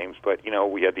mention names, but,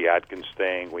 we had the Atkins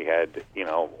thing, we had,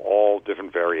 all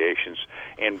different variations,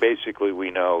 and basically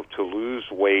we know to lose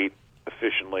weight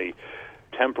efficiently,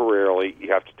 temporarily,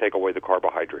 you have to take away the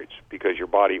carbohydrates because your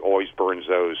body always burns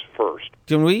those first.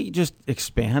 Can we just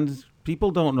expand?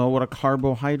 People don't know what a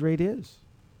carbohydrate is.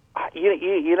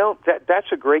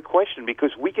 That's a great question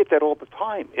because we get that all the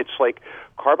time. It's like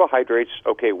carbohydrates,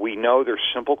 okay, we know there's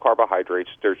simple carbohydrates.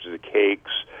 There's the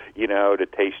cakes, the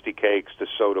tasty cakes, the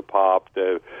soda pop,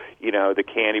 the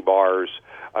candy bars.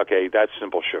 Okay, that's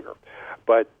simple sugar.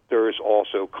 But there's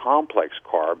also complex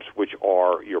carbs, which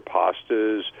are your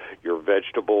pastas, your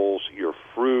vegetables, your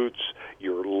fruits,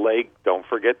 don't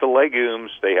forget the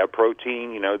legumes. They have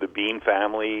protein, the bean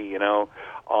family,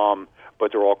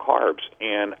 but they're all carbs.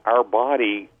 And our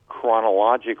body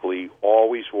chronologically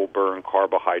always will burn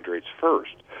carbohydrates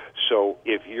first. So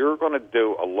if you're going to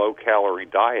do a low-calorie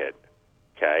diet,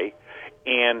 okay,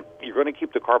 and you're going to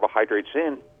keep the carbohydrates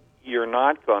in, you're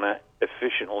not going to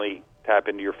efficiently tap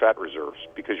into your fat reserves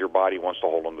because your body wants to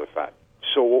hold on to the fat.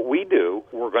 So what we do,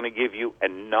 we're going to give you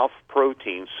enough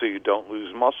protein so you don't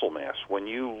lose muscle mass. When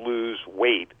you lose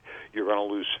weight, you're going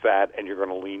to lose fat and you're going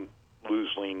to lose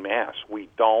lean mass. We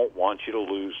don't want you to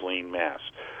lose lean mass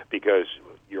because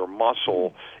your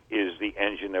muscle is the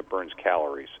engine that burns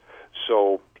calories.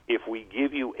 So if we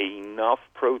give you enough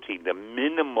protein, the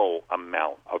minimal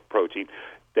amount of protein,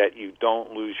 that you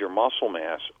don't lose your muscle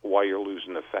mass while you're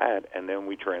losing the fat, and then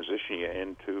we transition you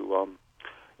into,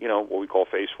 what we call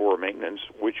phase 4 maintenance,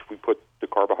 which we put the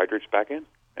carbohydrates back in,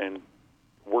 and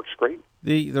works great.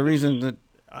 The reason that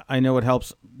I know it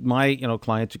helps my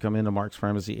clients who come into Mark's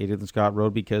Pharmacy, 80th and Scott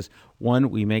Road, because one,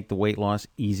 we make the weight loss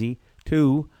easy.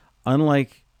 Two,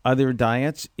 unlike other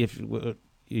diets, if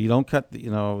you don't cut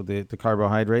the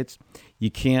carbohydrates, you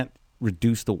can't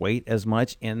reduce the weight as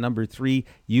much. And number three,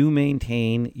 you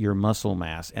maintain your muscle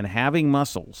mass. And having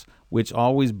muscles, which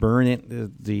always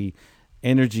burn the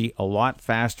energy a lot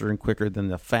faster and quicker than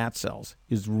the fat cells,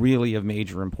 is really of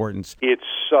major importance. It's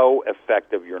so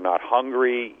effective. You're not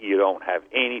hungry. You don't have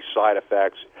any side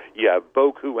effects. You have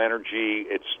beaucoup energy.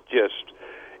 It's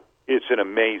an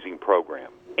amazing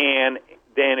program. And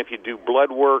then if you do blood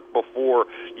work before,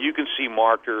 you can see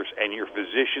markers, and your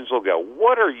physicians will go,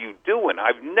 "What are you doing?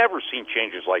 I've never seen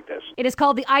changes like this." It is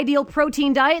called the Ideal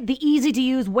Protein Diet, the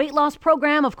easy-to-use weight loss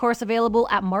program, of course, available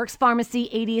at Mark's Pharmacy,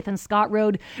 80th and Scott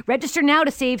Road. Register now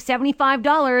to save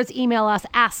 $75. Email us,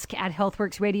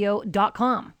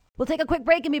 ask@healthworksradio.com. We'll take a quick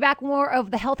break and be back with more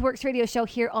of the Healthworx radio show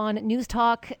here on News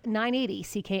Talk 980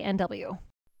 CKNW.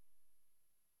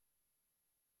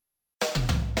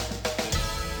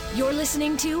 You're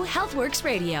listening to Healthworx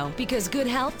Radio because good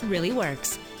health really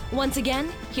works. Once again,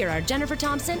 here are Jennifer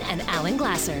Thompson and Alan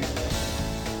Glasser.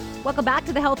 Welcome back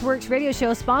to the Healthworx radio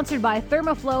show, sponsored by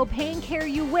Thermoflow Pain Care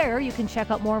You Wear. You can check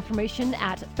out more information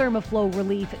at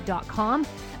thermoflowrelief.com.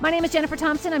 My name is Jennifer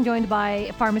Thompson. I'm joined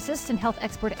by pharmacist and health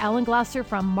expert Alan Glasser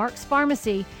from Mark's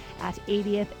Pharmacy at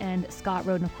 80th and Scott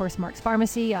Road. And of course, Mark's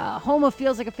Pharmacy, home of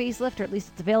Feels Like a Facelift, or at least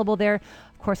it's available there.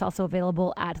 Of course, also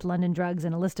available at London Drugs,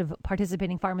 and a list of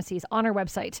participating pharmacies on our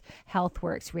website,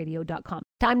 healthworksradio.com.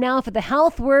 Time now for the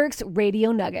Healthworx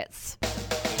Radio Nuggets.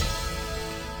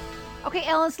 Okay,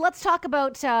 Alan, so let's talk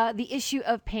about the issue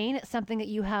of pain. It's something that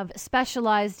you have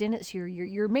specialized in. It's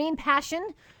your main passion,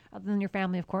 other than your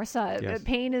family, of course. Yes.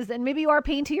 Pain is, and maybe you are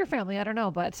pain to your family, I don't know,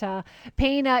 but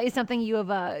pain is something you have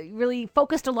really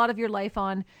focused a lot of your life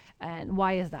on. And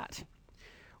why is that?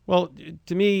 Well,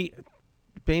 to me,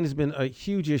 pain has been a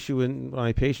huge issue in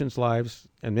my patients' lives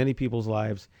and many people's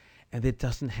lives, and it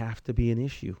doesn't have to be an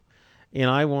issue. And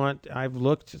I've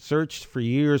searched for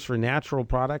years for natural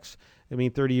products.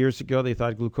 30 years ago, they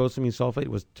thought glucosamine sulfate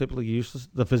was typically useless,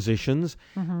 the physicians.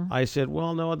 Mm-hmm. I said,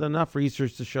 well, no, enough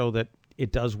research to show that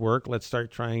it does work. Let's start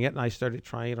trying it. And I started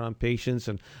trying it on patients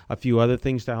and a few other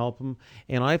things to help them.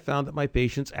 And I found that my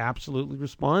patients absolutely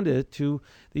responded to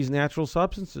these natural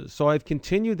substances. So I've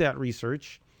continued that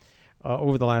research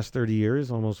over the last 30 years,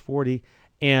 almost 40.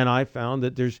 And I found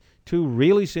that there's two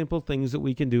really simple things that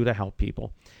we can do to help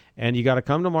people. And you got to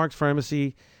come to Mark's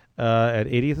Pharmacy at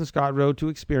 80th and Scott Road to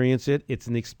experience it. It's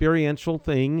an experiential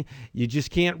thing. You just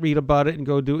can't read about it and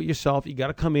go do it yourself. You got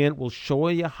to come in. We'll show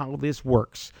you how this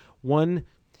works. One,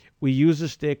 we use a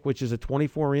stick, which is a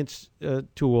 24-inch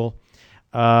tool.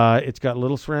 It's got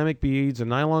little ceramic beads, a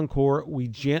nylon core. We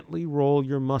gently roll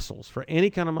your muscles. For any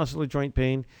kind of muscular joint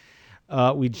pain,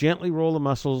 we gently roll the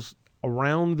muscles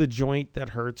around the joint that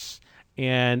hurts.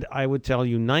 And I would tell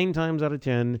you 9 times out of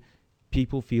 10,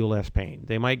 people feel less pain.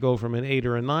 They might go from an 8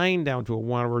 or a 9 down to a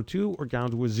 1 or a 2 or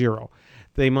down to a 0.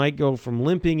 they might go from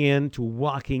limping in to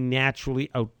walking naturally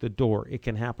out the door. It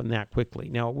can happen that quickly.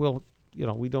 Now,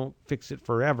 we don't fix it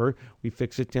forever. We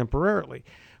fix it temporarily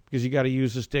because you got to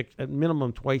use the stick at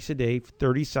minimum twice a day,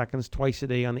 30 seconds, twice a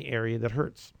day on the area that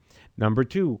hurts. Number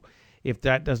 2, if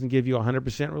that doesn't give you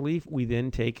 100% relief, we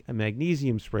then take a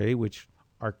magnesium spray, which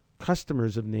our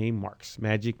customers have named Mark's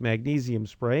Magic Magnesium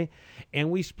Spray,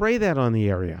 and we spray that on the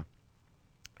area.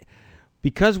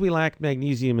 Because we lack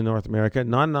magnesium in North America,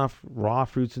 not enough raw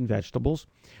fruits and vegetables,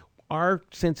 our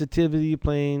sensitivity to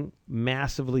pain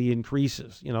massively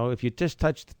increases. If you just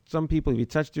touch some people, if you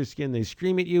touch their skin, they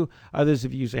scream at you. Others,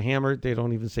 if you use a hammer, they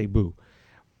don't even say boo.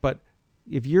 But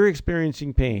if you're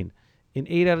experiencing pain, in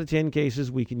 8 out of 10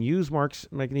 cases, we can use Mark's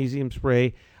Magnesium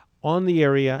Spray on the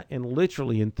area, and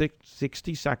literally in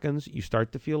 60 seconds, you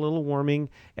start to feel a little warming.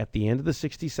 At the end of the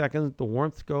 60 seconds, the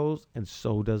warmth goes, and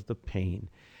so does the pain.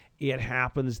 It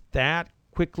happens that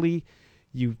quickly,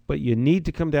 but you need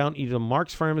to come down either to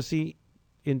Mark's Pharmacy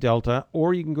in Delta,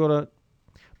 or you can go to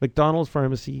McDonald's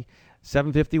Pharmacy,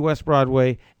 750 West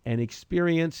Broadway, and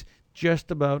experience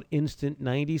just about instant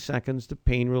 90 seconds to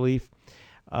pain relief.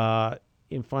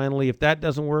 And finally, if that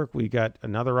doesn't work, we got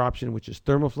another option, which is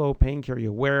Thermoflow Pain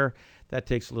Carrier Wear. That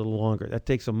takes a little longer. That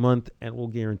takes a month, and we'll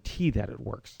guarantee that it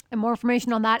works. And more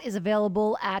information on that is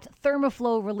available at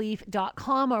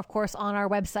thermoflowrelief.com, or, of course, on our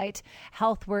website,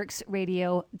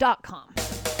 healthworksradio.com.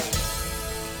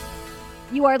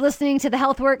 You are listening to the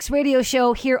Healthworx radio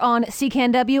show here on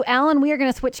CKNW. Alan, we are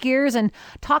going to switch gears and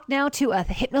talk now to a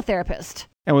hypnotherapist.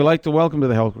 And we'd like to welcome to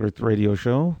the Healthworx radio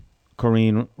show,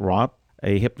 Corinne Ropp,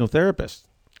 a hypnotherapist.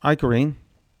 Hi, Corinne.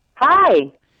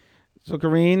 Hi. So,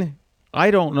 Corinne,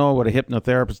 I don't know what a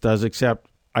hypnotherapist does, except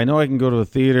I know I can go to the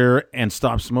theater and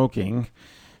stop smoking.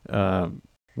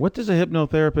 What does a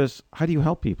hypnotherapist, how do you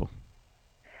help people?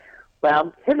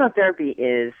 Well, hypnotherapy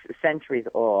is centuries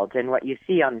old, and what you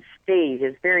see on stage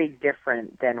is very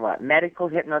different than what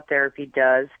medical hypnotherapy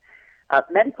does.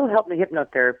 Medical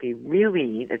hypnotherapy,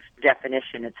 really, its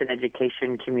definition, it's an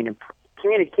education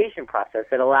communication process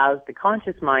that allows the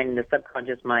conscious mind and the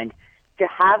subconscious mind to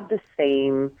have the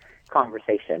same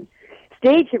conversation.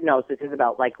 Stage hypnosis is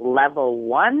about like level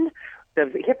 1.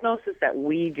 The hypnosis that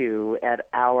we do at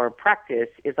our practice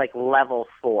is like level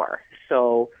 4.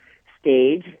 So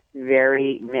stage,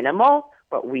 very minimal.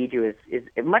 What we do is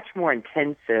much more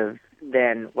intensive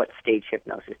than what stage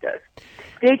hypnosis does.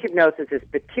 Stage hypnosis is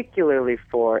particularly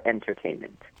for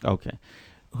entertainment. Okay.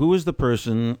 Who is the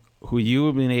person who you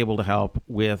have been able to help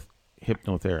with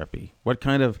hypnotherapy? What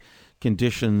kind of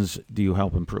conditions do you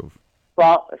help improve?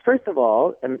 Well, first of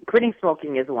all, quitting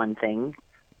smoking is one thing.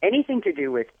 Anything to do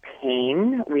with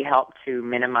pain, we help to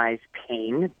minimize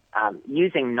pain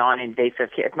using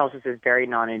non-invasive. Hypnosis is very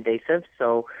non-invasive,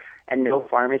 and no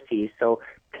pharmacy. So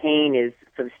pain is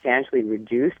substantially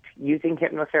reduced using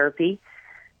hypnotherapy.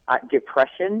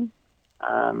 Depression,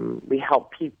 we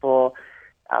help people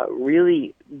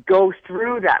really go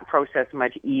through that process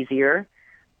much easier.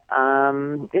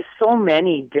 There's so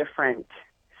many different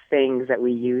things that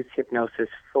we use hypnosis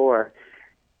for.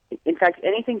 In fact,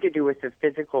 anything to do with the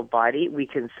physical body,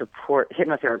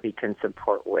 hypnotherapy can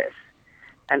support with.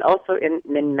 And also in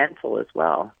mental as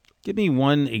well. Give me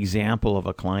one example of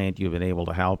a client you've been able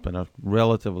to help in a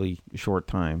relatively short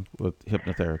time with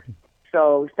hypnotherapy.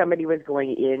 So somebody was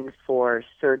going in for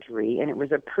surgery, and it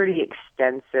was a pretty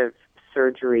extensive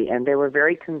surgery, and they were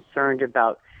very concerned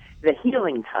about the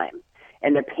healing time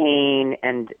and the pain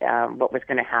and what was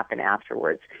going to happen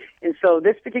afterwards. And so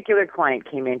this particular client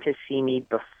came in to see me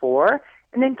before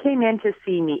and then came in to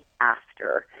see me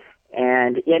after.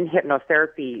 And in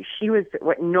hypnotherapy, she was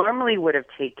what normally would have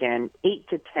taken 8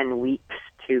 to 10 weeks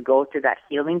to go through that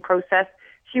healing process.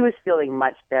 She was feeling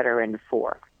much better in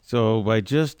 4. So by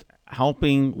just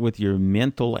helping with your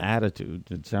mental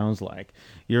attitude, it sounds like,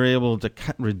 you're able to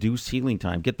reduce healing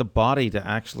time, get the body to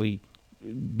actually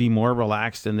be more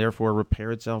relaxed and therefore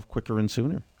repair itself quicker and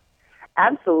sooner.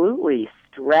 Absolutely.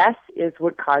 Stress is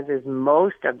what causes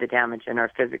most of the damage in our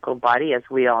physical body, as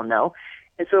we all know.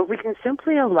 And so if we can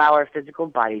simply allow our physical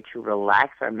body to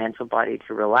relax, our mental body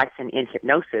to relax, and in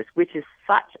hypnosis, which is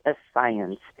such a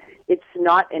science, it's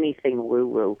not anything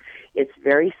woo-woo. It's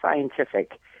very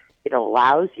scientific. It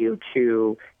allows you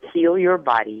to heal your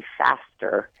body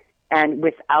faster and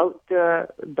without the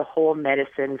whole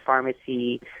medicine,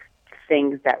 pharmacy,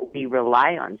 things that we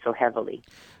rely on so heavily.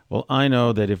 Well, I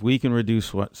know that if we can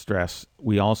reduce stress,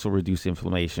 we also reduce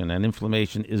inflammation. And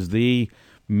inflammation is the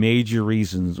major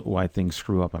reasons why things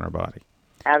screw up in our body.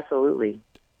 Absolutely.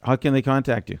 How can they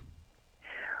contact you?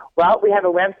 Well, we have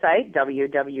a website,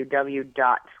 www.you-a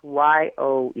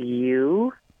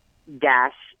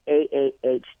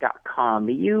WAAH.com,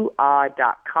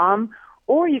 UR.com.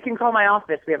 Or you can call my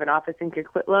office. We have an office in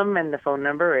Coquitlam, and the phone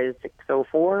number is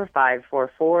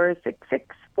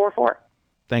 604-544-6644.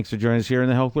 Thanks for joining us here in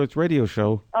the Healthworx radio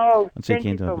show. Oh, thank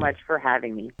you so much for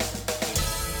having me.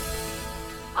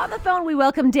 On the phone, we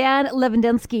welcome Dan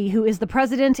Lewandowski, who is the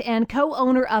president and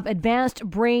co-owner of Advanced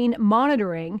Brain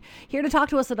Monitoring, here to talk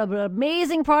to us about an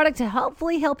amazing product to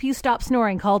hopefully help you stop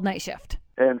snoring called Night Shift.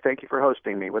 And thank you for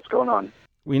hosting me. What's going on?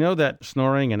 We know that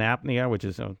snoring and apnea, which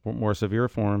is a more severe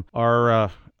form,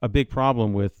 are a big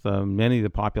problem with many of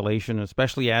the population,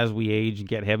 especially as we age and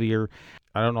get heavier.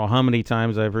 I don't know how many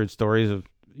times I've heard stories of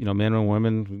men and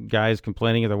women, guys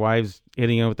complaining of their wives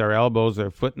hitting them with their elbows, their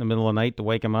foot in the middle of the night to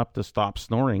wake them up to stop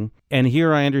snoring. And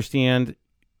here I understand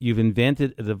you've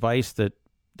invented a device that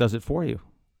does it for you.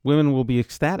 Women will be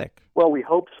ecstatic. Well, we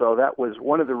hope so. That was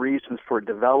one of the reasons for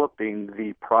developing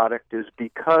the product, is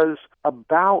because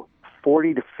about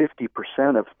 40 to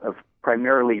 50% of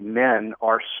primarily men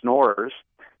are snorers,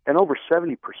 and over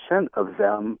 70% of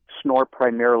them snore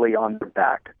primarily on their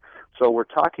back. So we're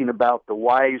talking about the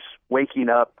wives waking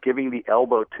up, giving the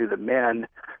elbow to the men,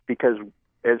 because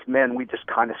as men, we just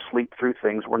kind of sleep through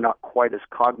things. We're not quite as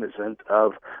cognizant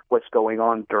of what's going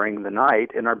on during the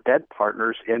night, and our bed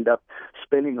partners end up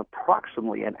spending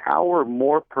approximately an hour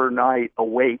more per night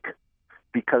awake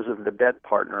because of the bed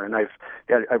partner. And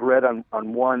I've read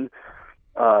on one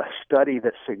study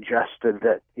that suggested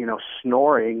that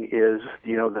snoring is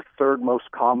the third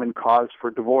most common cause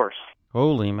for divorce.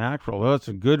 Holy mackerel! Well, that's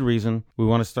a good reason we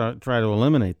want to try to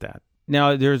eliminate that.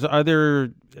 Now, there's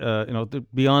other,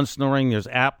 beyond snoring, there's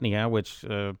apnea, which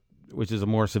is a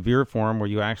more severe form where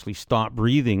you actually stop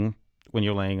breathing when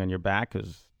you're laying on your back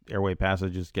because airway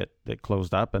passages get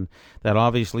closed up, and that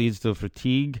obviously leads to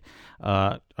fatigue.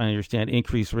 I understand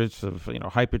increased risks of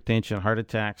hypertension, heart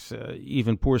attacks,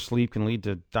 even poor sleep can lead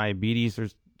to diabetes.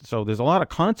 There's a lot of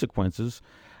consequences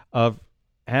of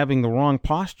having the wrong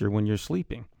posture when you're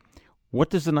sleeping. What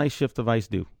does the Night Shift device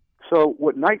do? So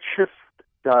what Night Shift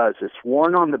does, it's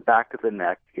worn on the back of the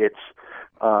neck. It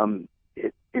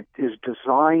is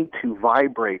designed to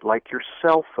vibrate like your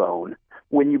cell phone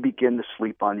when you begin to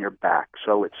sleep on your back.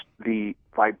 So the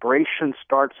vibration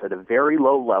starts at a very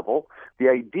low level. The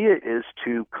idea is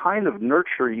to kind of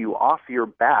nurture you off your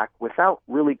back without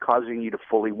really causing you to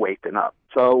fully waken up.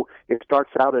 So it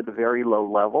starts out at a very low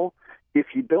level.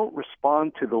 If you don't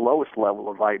respond to the lowest level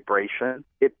of vibration,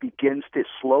 it begins to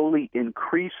slowly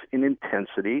increase in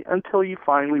intensity until you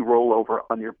finally roll over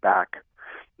on your back.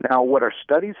 Now, what our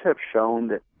studies have shown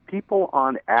that people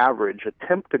on average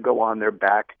attempt to go on their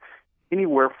back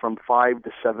anywhere from 5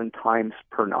 to 7 times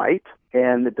per night.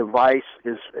 And the device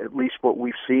is at least what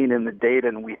we've seen in the data,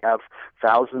 and we have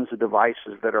thousands of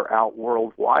devices that are out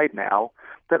worldwide now,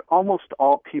 that almost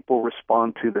all people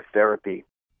respond to the therapy.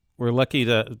 We're lucky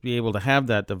to be able to have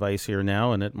that device here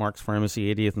now, and at Mark's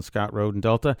Pharmacy, 80th and Scott Road in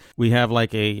Delta. We have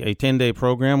like a 10-day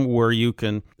program where you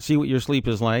can see what your sleep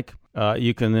is like.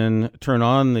 You can then turn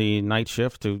on the Night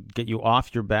Shift to get you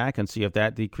off your back and see if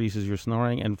that decreases your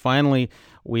snoring. And finally,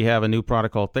 we have a new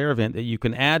product called Theravent that you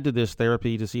can add to this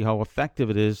therapy to see how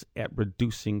effective it is at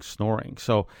reducing snoring.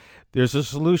 So there's a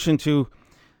solution to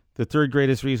the third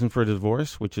greatest reason for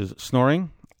divorce, which is snoring.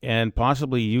 And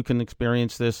possibly you can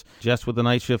experience this just with the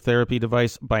Night Shift therapy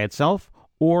device by itself,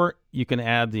 or you can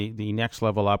add the next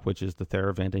level up, which is the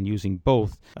Theravent, and using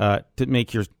both to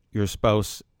make your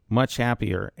spouse much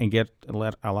happier and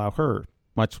allow her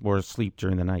much more sleep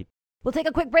during the night. We'll take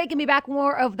a quick break and be back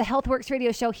more of the Healthworx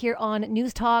radio show here on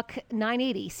News Talk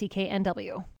 980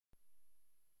 CKNW.